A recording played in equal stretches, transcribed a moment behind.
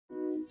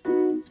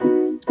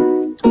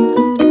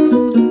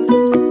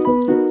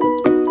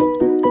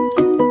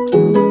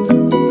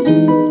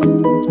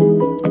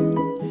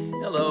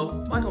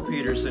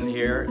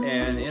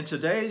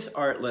today's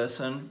art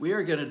lesson, we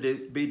are going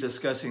to be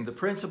discussing the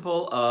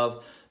principle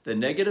of the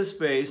negative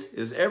space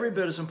is every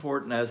bit as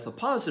important as the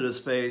positive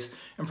space,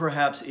 and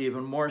perhaps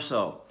even more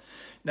so.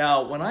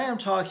 Now, when I am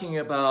talking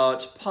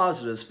about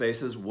positive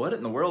spaces, what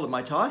in the world am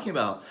I talking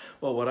about?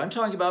 Well, what I'm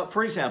talking about,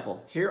 for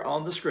example, here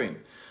on the screen,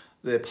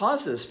 the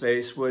positive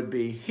space would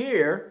be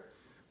here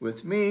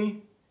with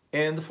me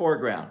in the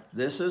foreground.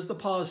 This is the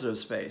positive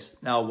space.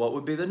 Now, what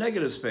would be the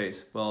negative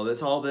space? Well,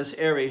 that's all this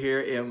area here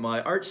in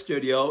my art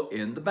studio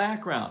in the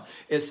background.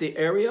 It's the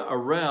area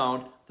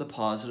around the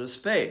positive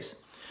space.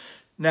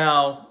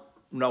 Now,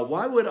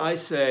 why would I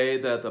say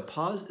that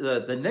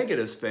the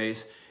negative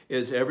space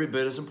is every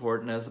bit as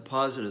important as the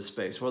positive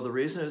space? Well, the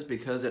reason is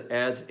because it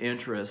adds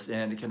interest,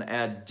 and it can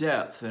add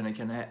depth, and it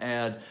can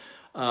add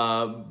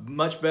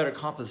much better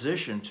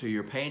composition to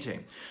your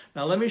painting.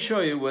 Now, let me show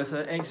you with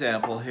an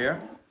example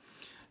here.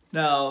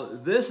 Now,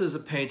 this is a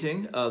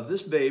painting of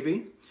this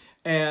baby,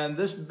 and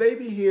this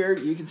baby here,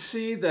 you can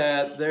see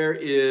that there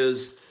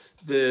is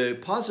the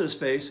positive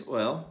space.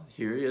 Well,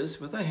 here he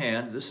is with a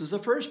hand. This is the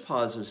first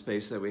positive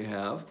space that we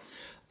have.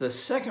 The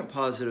second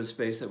positive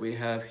space that we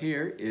have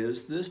here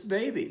is this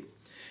baby.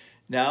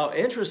 Now,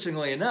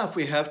 interestingly enough,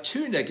 we have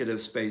two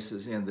negative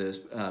spaces in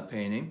this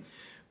painting.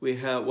 We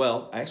have,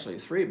 well, actually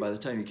three by the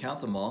time you count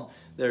them all.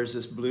 There's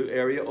this blue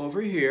area over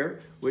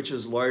here, which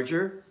is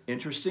larger,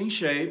 interesting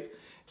shape.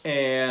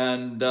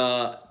 And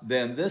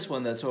then this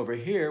one that's over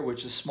here,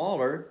 which is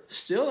smaller,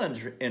 still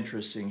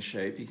interesting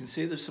shape. You can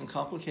see there's some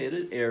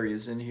complicated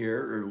areas in here,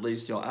 or at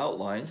least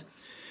outlines.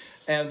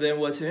 And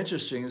then what's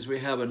interesting is we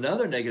have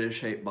another negative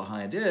shape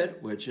behind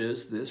it, which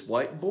is this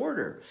white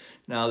border.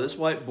 Now, this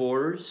white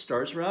border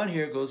starts around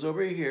here, goes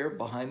over here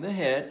behind the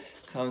head,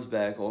 comes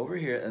back over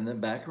here, and then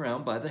back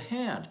around by the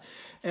hand.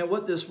 And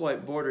what this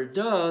white border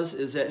does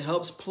is it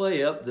helps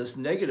play up this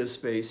negative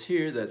space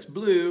here that's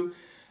blue,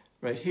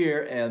 right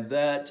here, and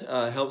that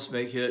helps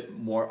make it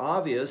more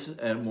obvious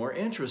and more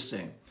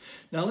interesting.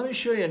 Now, let me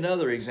show you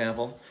another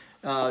example.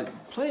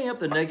 Playing up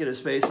the negative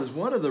space is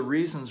one of the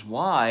reasons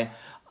why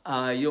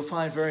you'll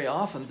find very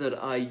often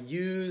that I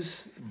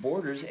use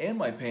borders in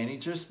my painting,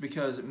 just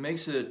because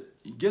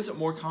it gives it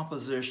more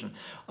composition.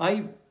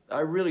 I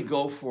really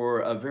go for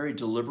a very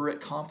deliberate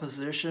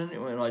composition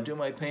when I do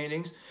my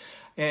paintings.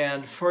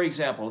 And for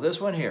example, this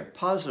one here,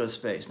 positive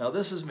space. Now,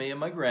 this is me and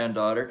my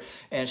granddaughter,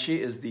 and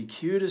she is the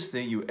cutest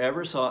thing you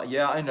ever saw.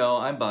 Yeah, I know,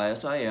 I'm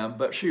biased, I am,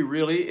 but she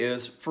really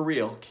is, for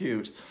real,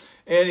 cute.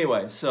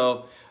 Anyway,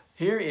 so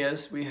here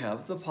we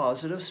have the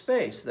positive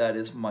space. That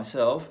is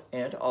myself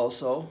and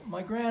also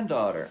my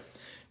granddaughter.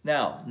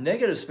 Now,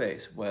 negative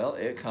space, well,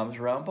 it comes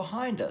around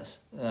behind us,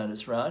 and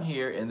it's around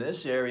here in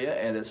this area,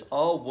 and it's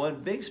all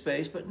one big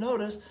space, but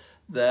notice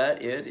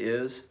that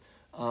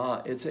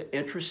it's an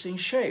interesting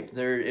shape.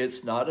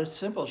 It's not a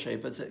simple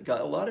shape. It's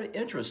got a lot of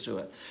interest to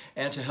it.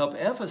 And to help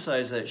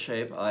emphasize that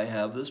shape, I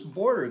have this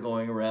border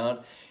going around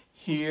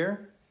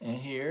here and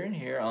here and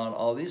here on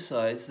all these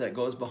sides that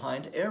goes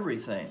behind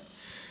everything.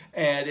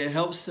 And it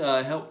helps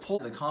help pull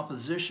the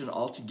composition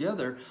all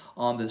together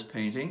on this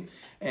painting,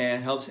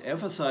 and helps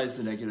emphasize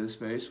the negative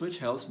space,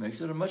 which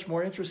makes it a much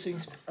more interesting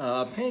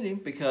painting,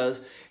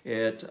 because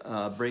it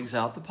brings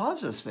out the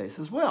positive space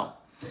as well.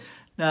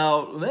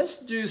 Now, let's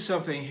do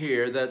something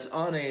here that's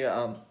on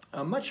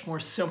a much more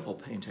simple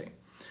painting.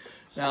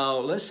 Now,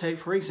 let's take,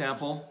 for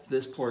example,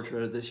 this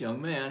portrait of this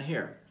young man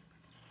here.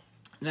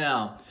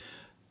 Now,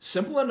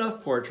 simple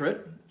enough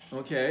portrait,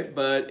 okay,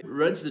 but it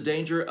runs the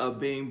danger of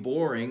being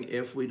boring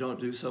if we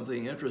don't do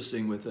something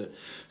interesting with it.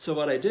 So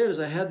what I did is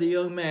I had the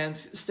young man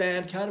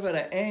stand kind of at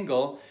an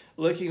angle,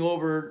 looking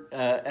over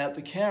at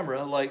the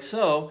camera like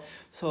so.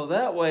 So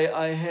that way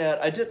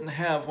I didn't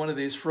have one of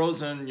these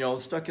frozen,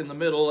 stuck in the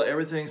middle,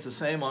 everything's the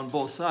same on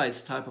both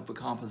sides type of a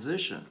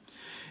composition.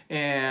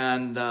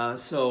 And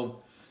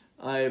so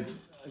I've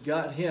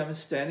got him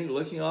standing,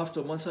 looking off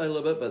to one side a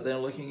little bit, but then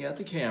looking at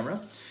the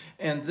camera.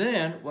 And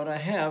then what I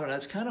have, and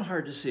it's kind of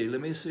hard to see, let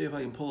me see if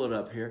I can pull it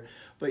up here,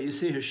 but you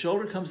see his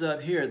shoulder comes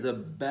up here, the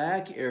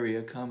back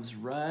area comes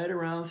right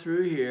around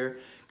through here,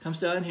 comes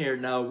down here.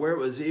 Now, where it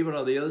was even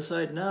on the other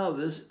side, now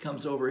this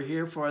comes over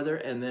here farther,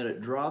 and then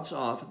it drops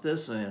off at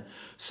this end.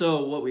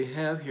 So what we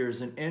have here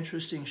is an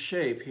interesting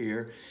shape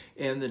here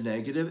in the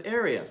negative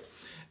area.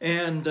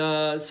 And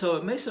so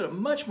it makes it a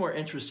much more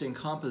interesting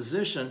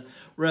composition,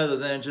 rather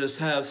than just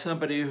have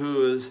somebody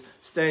who is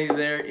staying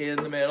there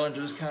in the middle and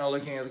just kind of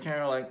looking at the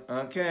camera like,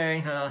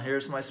 okay,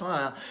 here's my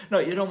smile. No,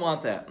 you don't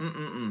want that.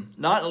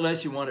 Not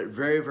unless you want it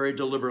very, very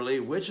deliberately,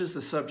 which is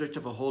the subject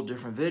of a whole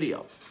different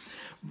video.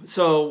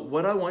 So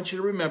what I want you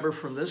to remember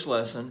from this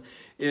lesson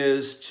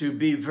is to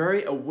be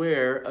very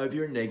aware of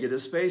your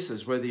negative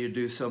spaces, whether you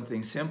do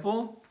something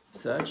simple,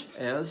 such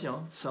as,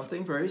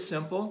 something very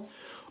simple,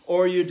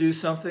 or you do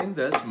something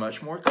that's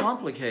much more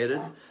complicated,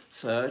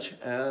 such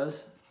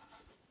as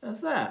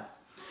that.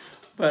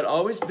 But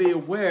always be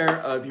aware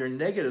of your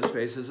negative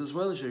spaces as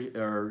well as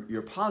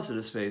your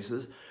positive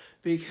spaces,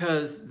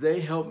 because they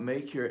help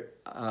make your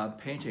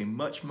painting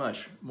much,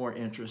 much more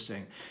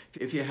interesting.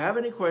 If you have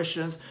any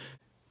questions,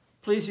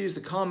 Please use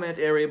the comment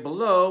area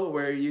below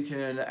where you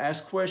can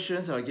ask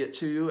questions. I'll get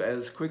to you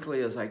as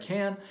quickly as I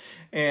can.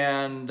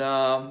 And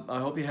I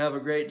hope you have a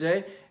great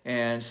day,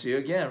 and see you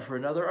again for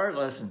another art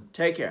lesson.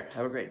 Take care.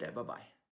 Have a great day. Bye-bye.